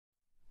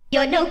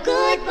You're no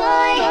good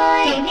boy,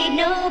 don't need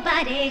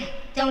nobody,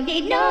 don't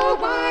need no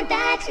one,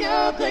 that's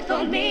no good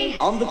for me.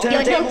 On the You're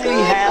no turntable good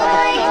we have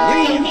boy,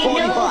 don't need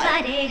 345.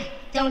 nobody,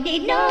 don't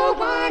need no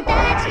one,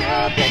 that's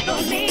no good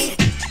for me.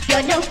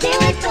 You're no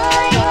good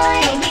boy,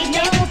 don't need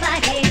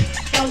nobody,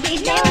 don't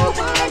need no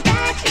one,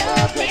 that's no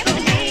good for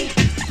me.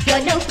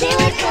 You're no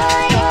good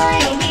boy,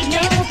 don't need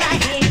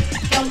nobody,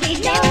 don't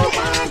need no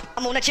one.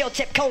 I'm on a chill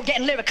tip, cold,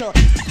 getting lyrical.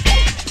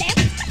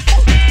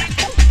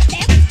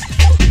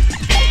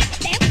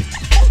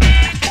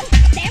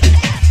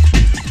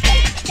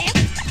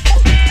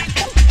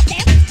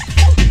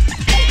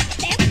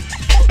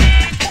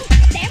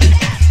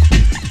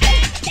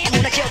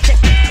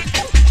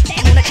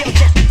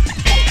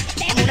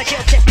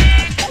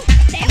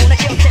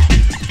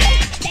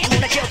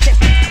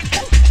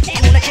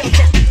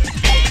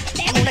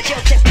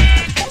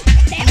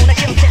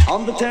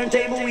 On the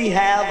turntable we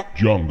have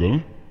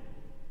Jungle.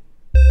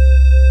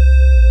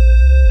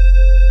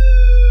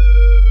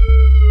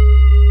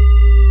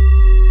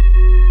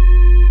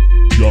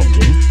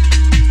 Jungle.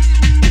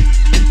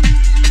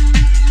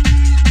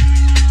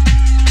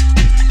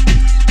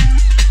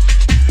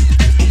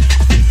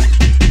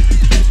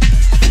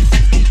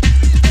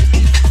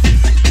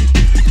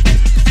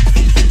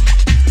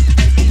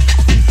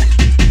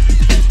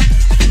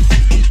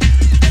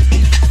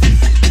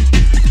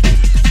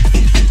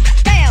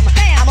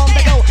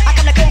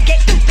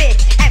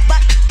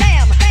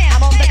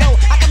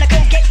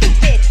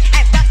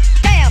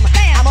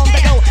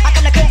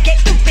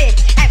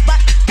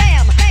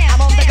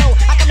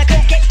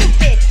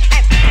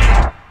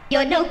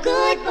 You're no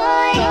good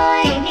boy,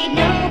 don't need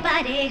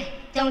nobody,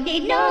 don't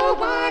need no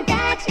one,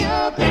 that's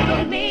no good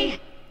for me.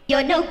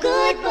 You're no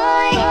good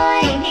boy,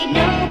 don't need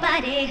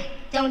nobody,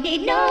 don't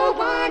need no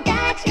one,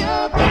 that's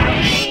no good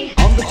for me.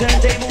 On the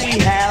turntable we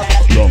have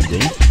Jungle.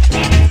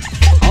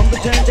 On the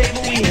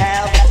turntable we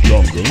have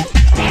Jungle.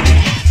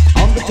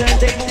 On the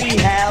turntable we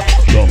have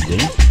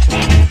Jungle.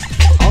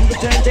 On the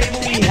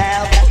turntable we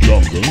have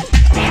Jungle.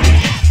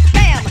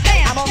 Bam,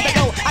 bam, I'm on the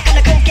go, I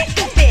gonna go get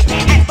stupid.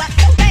 And but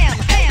bam,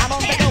 bam, I'm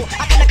on the go,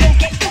 I gonna go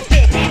get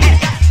stupid. And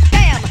but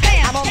bam,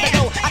 bam, I'm on the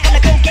go, I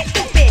gonna go get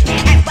stupid.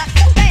 And but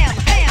bam,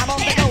 bam, I'm on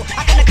the go,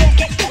 I gonna go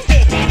get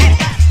stupid. And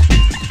but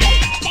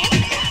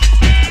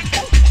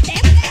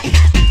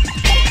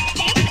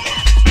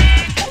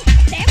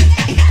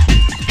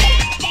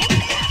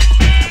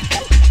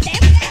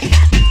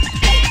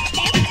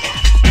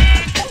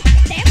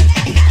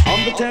On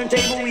the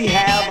turntable we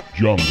have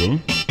Jungle.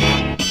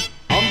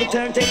 On the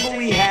turntable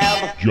we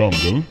have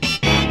Jungle.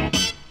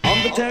 On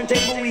the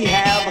turntable we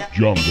have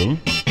Jungle.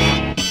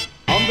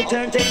 On the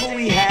turntable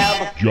we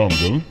have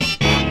Jungle.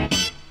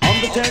 On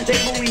the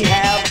turntable we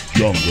have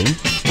Jungle.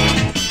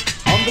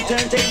 On the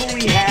turntable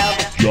we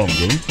have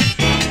Jungle.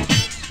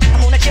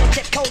 I'm on a chill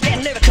tip, cold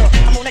and lyrical.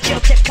 I'm on a chill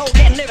tip, cold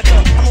and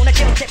lyrical. I'm on a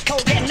chill tip,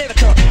 cold and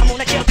lyrical. I'm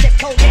on a chill tip,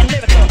 cold and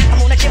lyrical.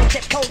 I'm on a chill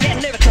tip, cold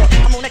and lyrical.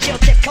 I'm on a chill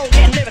tip, cold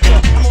and lyrical.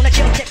 I'm on a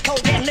chill tip,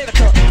 cold and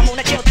lyrical. I'm on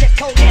a chill tip,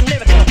 cold and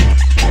lyrical.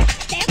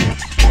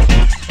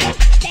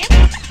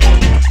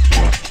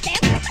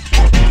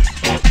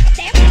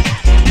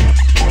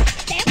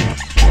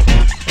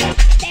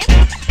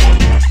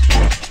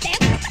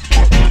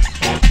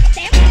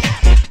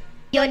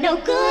 You're no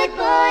good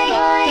boy,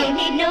 don't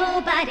need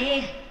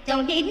nobody,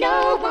 don't need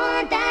no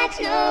one, that's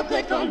no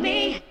good for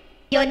me.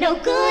 You're no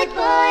good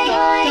boy,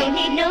 don't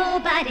need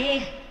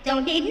nobody,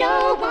 don't need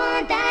no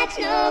one, that's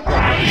no good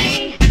for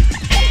me.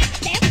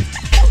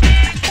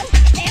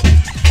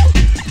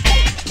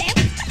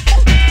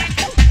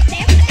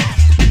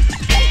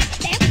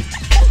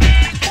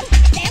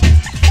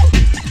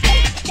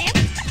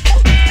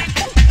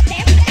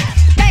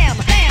 Bam,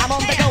 bam, I'm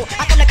on the go,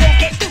 I gonna go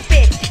get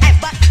stupid. And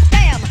but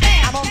bam,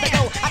 bam, I'm on the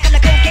go, I gonna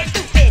go get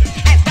stupid.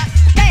 And but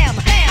bam,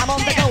 bam, I'm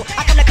on the go,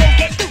 I gonna go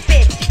get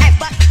stupid. And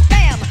but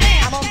bam,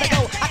 bam, I'm on the go,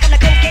 I gonna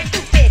go get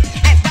stupid.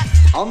 And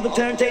but On the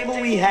turntable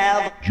we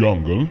have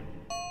Jungle.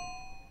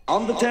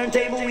 On the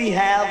turntable we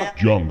have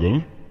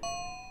Jungle.